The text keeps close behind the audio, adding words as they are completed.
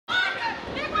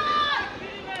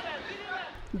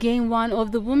Game 1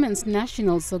 of the Women's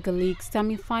National Soccer League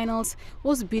semi-finals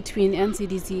was between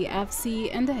NCDC FC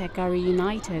and the Hekari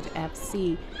United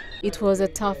FC. It was a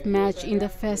tough match in the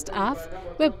first half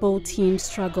where both teams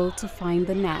struggled to find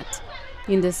the net.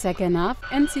 In the second half,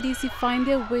 NCDC find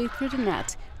their way through the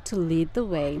net to lead the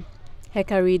way.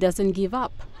 Hekari doesn't give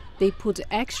up. They put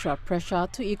extra pressure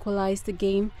to equalize the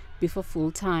game before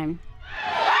full time.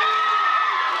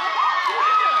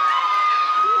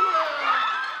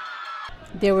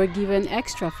 They were given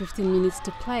extra 15 minutes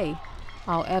to play.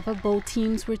 However, both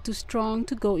teams were too strong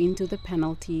to go into the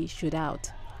penalty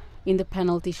shootout. In the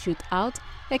penalty shootout,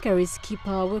 Hekari's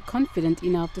keeper were confident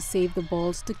enough to save the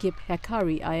balls to keep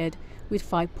Hekari ahead with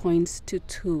 5 points to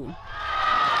 2.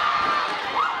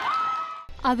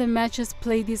 Other matches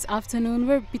played this afternoon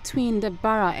were between the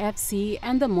Bara FC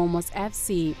and the Momos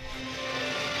FC.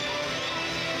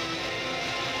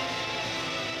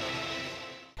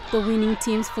 The winning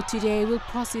teams for today will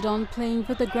proceed on playing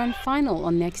for the grand final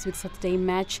on next week's Saturday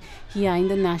match here in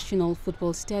the National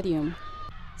Football Stadium.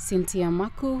 Cynthia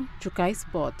Maku, Jukai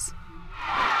Sports.